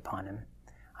remained upon him.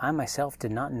 I myself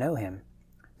did not know him,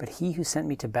 but he who sent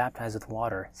me to baptize with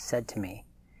water said to me,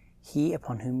 he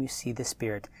upon whom you see the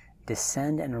Spirit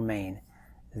descend and remain,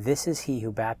 this is he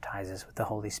who baptizes with the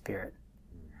Holy Spirit.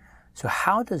 So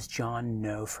how does John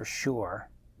know for sure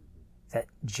that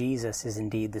Jesus is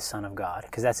indeed the Son of God?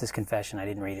 Because that's his confession. I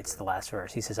didn't read it. It's the last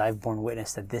verse. He says, I've borne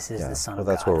witness that this is the Son of God.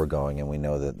 Well, that's where we're going, and we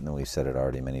know that, and we've said it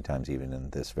already many times, even in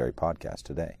this very podcast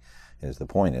today, is the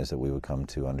point is that we would come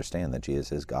to understand that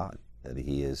Jesus is God, that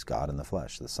he is God in the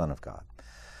flesh, the Son of God.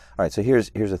 All right, so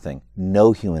here's the thing.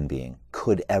 No human being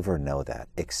could ever know that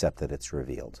except that it's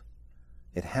revealed.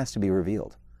 It has to be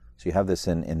revealed. So you have this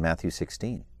in Matthew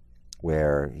 16.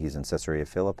 Where he's in Caesarea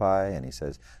Philippi, and he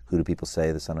says, who do people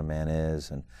say the Son of Man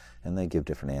is? And they give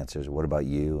different answers. What about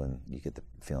you? And you get the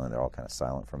feeling they're all kind of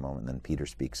silent for a moment. And then Peter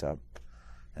speaks up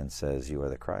and says, you are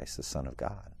the Christ, the Son of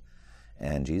God.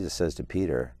 And Jesus says to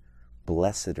Peter,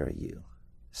 blessed are you,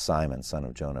 Simon, son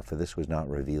of Jonah, for this was not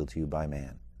revealed to you by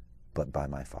man, but by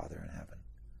my Father in heaven.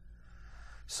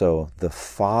 So the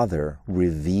Father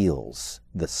reveals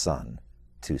the Son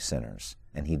to sinners,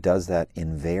 and he does that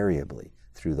invariably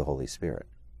through the Holy Spirit.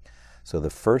 So the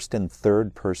first and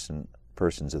third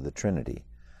persons of the Trinity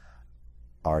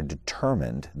are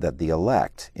determined that the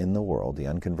elect in the world, the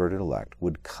unconverted elect,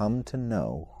 would come to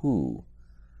know who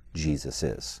Jesus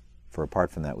is. For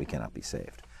apart from that, we cannot be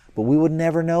saved. But we would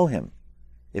never know him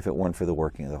if it weren't for the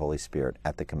working of the Holy Spirit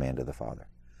at the command of the Father.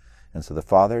 And so the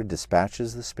Father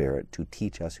dispatches the Spirit to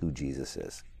teach us who Jesus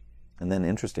is. And then,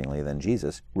 interestingly, then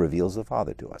Jesus reveals the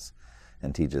Father to us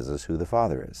and teaches us who the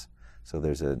Father is. So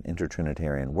there's an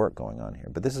intertrinitarian work going on here.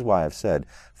 But this is why I've said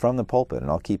from the pulpit, and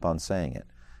I'll keep on saying it,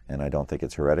 and I don't think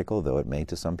it's heretical, though it may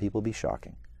to some people be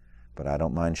shocking. But I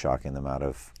don't mind shocking them out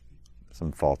of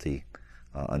some faulty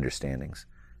understandings.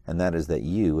 And that is that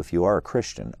you, if you are a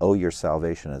Christian, owe your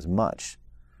salvation as much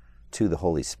to the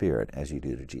Holy Spirit as you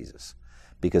do to Jesus.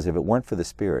 Because if it weren't for the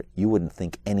Spirit, you wouldn't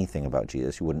think anything about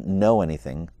Jesus. You wouldn't know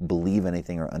anything, believe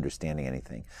anything, or understanding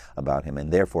anything about him.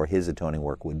 And therefore, his atoning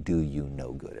work would do you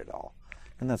no good at all.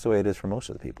 And that's the way it is for most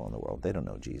of the people in the world. They don't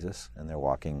know Jesus, and they're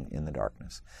walking in the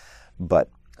darkness. But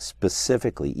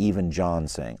specifically, even John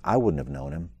saying, I wouldn't have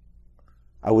known him.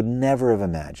 I would never have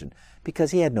imagined, because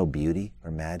he had no beauty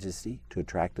or majesty to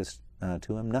attract us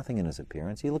to him, nothing in his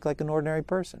appearance. He looked like an ordinary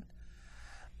person.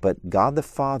 But God the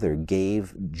Father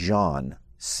gave John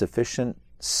sufficient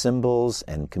symbols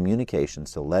and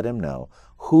communications to let him know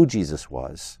who Jesus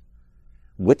was,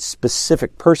 which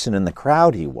specific person in the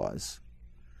crowd he was,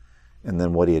 and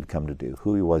then what he had come to do,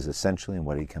 who he was essentially and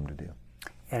what he'd come to do.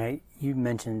 And you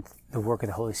mentioned the work of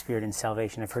the Holy Spirit in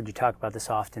salvation. I've heard you talk about this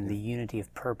often, the unity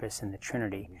of purpose in the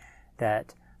Trinity,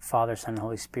 that Father, Son, and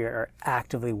Holy Spirit are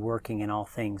actively working in all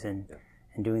things and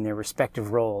doing their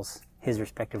respective roles, his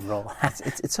respective role.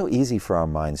 It's so easy for our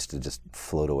minds to just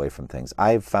float away from things.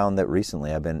 I've found that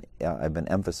recently I've been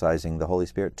emphasizing the Holy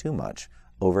Spirit too much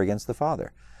over against the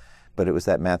Father. But it was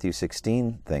that Matthew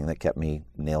 16 thing that kept me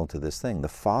nailed to this thing. The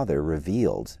Father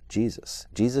revealed Jesus.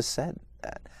 Jesus said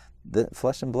that. The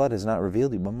flesh and blood has not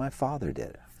revealed you, but my Father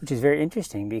did. Which is very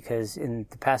interesting, because in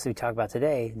the passage we talk about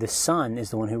today, the Son is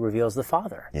the one who reveals the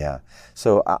Father. Yeah.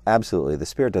 So absolutely, the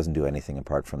Spirit doesn't do anything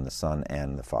apart from the Son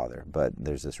and the Father, but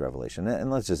there's this revelation.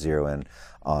 And let's just zero in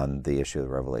on the issue of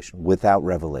the revelation. Without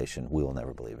revelation, we will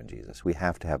never believe in Jesus. We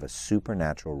have to have a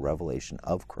supernatural revelation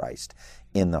of Christ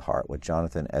in the heart, what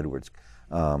Jonathan Edwards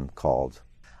called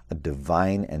a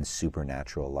divine and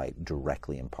supernatural light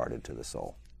directly imparted to the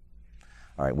soul.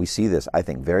 All right, we see this, I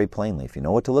think, very plainly. If you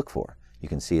know what to look for, you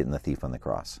can see it in the thief on the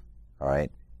cross. All right?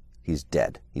 He's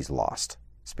dead. He's lost.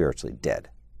 Spiritually dead.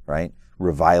 Right?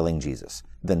 Reviling Jesus.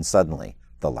 Then suddenly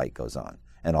the light goes on.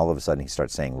 And all of a sudden he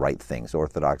starts saying right things,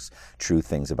 orthodox, true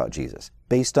things about Jesus.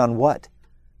 Based on what?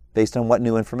 Based on what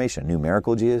new information? New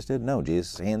miracle Jesus did? No,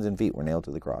 Jesus' hands and feet were nailed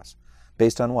to the cross.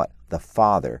 Based on what? The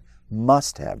Father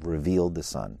must have revealed the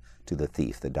Son to the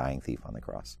thief, the dying thief on the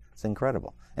cross. It's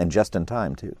incredible. And just in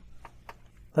time, too.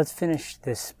 Let's finish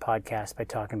this podcast by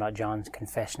talking about John's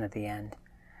confession at the end,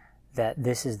 that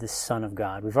this is the Son of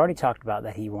God. We've already talked about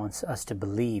that he wants us to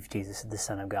believe Jesus is the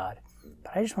Son of God.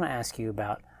 But I just want to ask you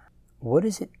about, what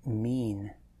does it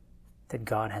mean that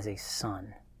God has a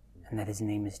Son and that his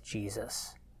name is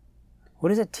Jesus? What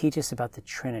does it teach us about the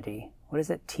Trinity? What does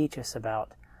it teach us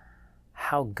about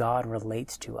how God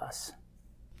relates to us?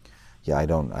 Yeah, I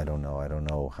don't know. I don't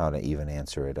know how to even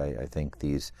answer it. I think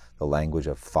the language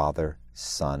of Father,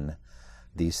 Son,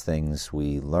 these things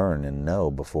we learn and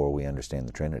know before we understand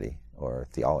the Trinity or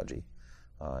theology.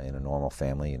 In a normal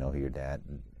family, you know who your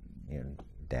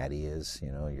daddy is,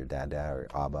 you know, your dada or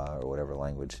Abba or whatever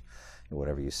language,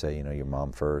 whatever you say, you know, your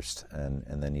mom first,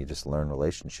 and then you just learn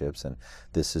relationships. And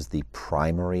this is the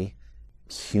primary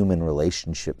human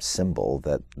relationship symbol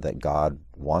that God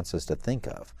wants us to think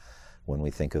of when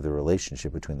we think of the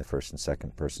relationship between the first and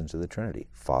second persons of the Trinity,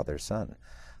 Father, Son.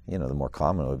 You know, the more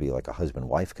common would be like a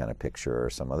husband-wife kind of picture or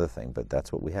some other thing, but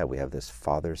that's what we have. We have this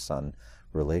Father-Son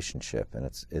relationship, and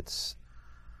it's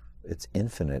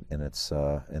infinite in its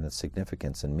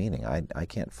significance and meaning. I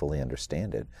can't fully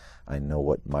understand it. I know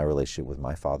what my relationship with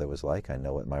my father was like. I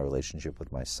know what my relationship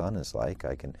with my son is like.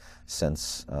 I can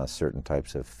sense certain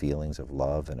types of feelings of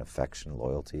love and affection,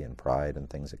 loyalty and pride and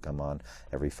things that come on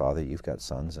every father. You've got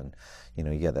sons, and you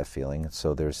know you get that feeling.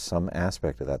 So there's some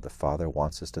aspect of that the Father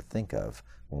wants us to think of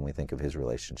when we think of his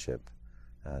relationship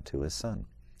to his Son.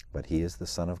 But he is the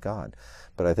Son of God.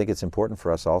 But I think it's important for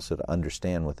us also to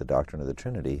understand with the doctrine of the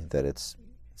Trinity that it's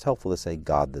helpful to say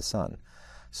God the Son.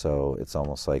 So it's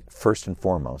almost like first and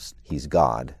foremost, he's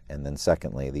God, and then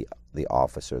secondly, the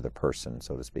officer, the person,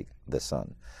 so to speak, the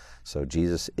Son. So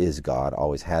Jesus is God,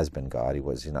 always has been God.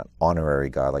 He's not honorary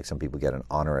God like some people get an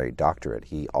honorary doctorate.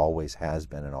 He always has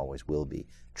been and always will be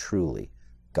truly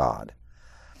God.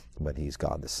 But he's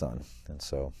God the Son. And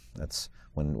so that's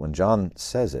when John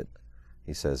says it,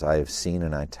 He says, I have seen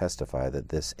and I testify that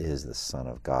this is the Son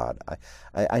of God.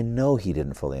 I know he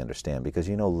didn't fully understand, because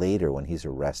later when he's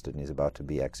arrested and he's about to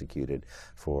be executed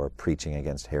for preaching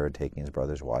against Herod taking his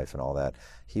brother's wife and all that,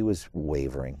 he was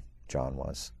wavering, John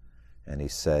was. And he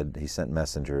said he sent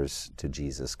messengers to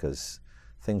Jesus because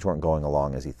things weren't going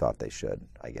along as he thought they should,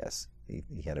 I guess. He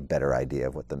had a better idea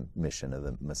of what the mission of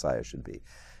the Messiah should be.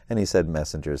 And he sent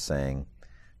messengers saying,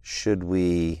 should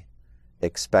we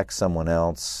expect someone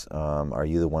else? Are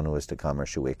you the one who is to come, or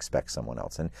should we expect someone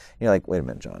else? And you're like, wait a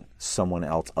minute, John, someone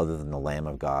else other than the Lamb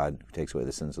of God who takes away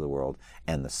the sins of the world,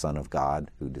 and the Son of God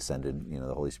who descended,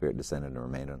 the Holy Spirit descended and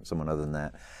remained on someone other than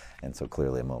that? And so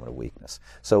clearly a moment of weakness.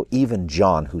 So even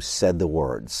John, who said the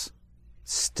words,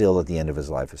 still at the end of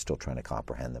his life is still trying to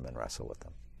comprehend them and wrestle with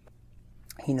them.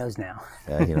 He knows now.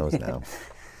 Yeah, he knows now.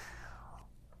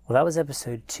 Well, that was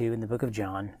episode 2 in the book of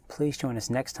John. Please join us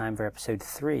next time for episode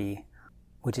 3,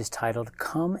 which is titled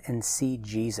Come and See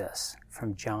Jesus,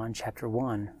 from John chapter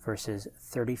 1, verses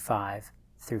 35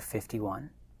 through 51.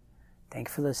 Thank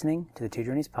you for listening to the Two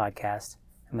Journeys podcast,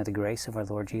 and may the grace of our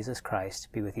Lord Jesus Christ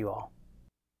be with you all.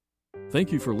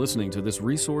 Thank you for listening to this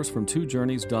resource from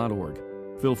twojourneys.org.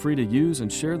 Feel free to use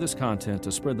and share this content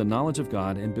to spread the knowledge of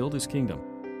God and build His kingdom.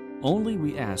 Only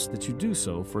we ask that you do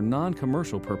so for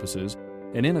non-commercial purposes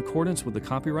and in accordance with the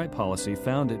copyright policy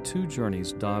found at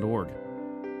twojourneys.org.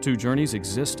 Two Journeys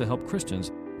exists to help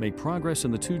Christians make progress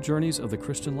in the two journeys of the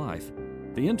Christian life,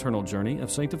 the internal journey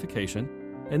of sanctification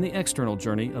and the external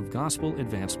journey of gospel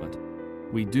advancement.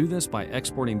 We do this by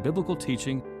exporting biblical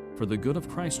teaching for the good of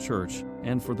Christ's church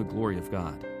and for the glory of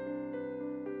God.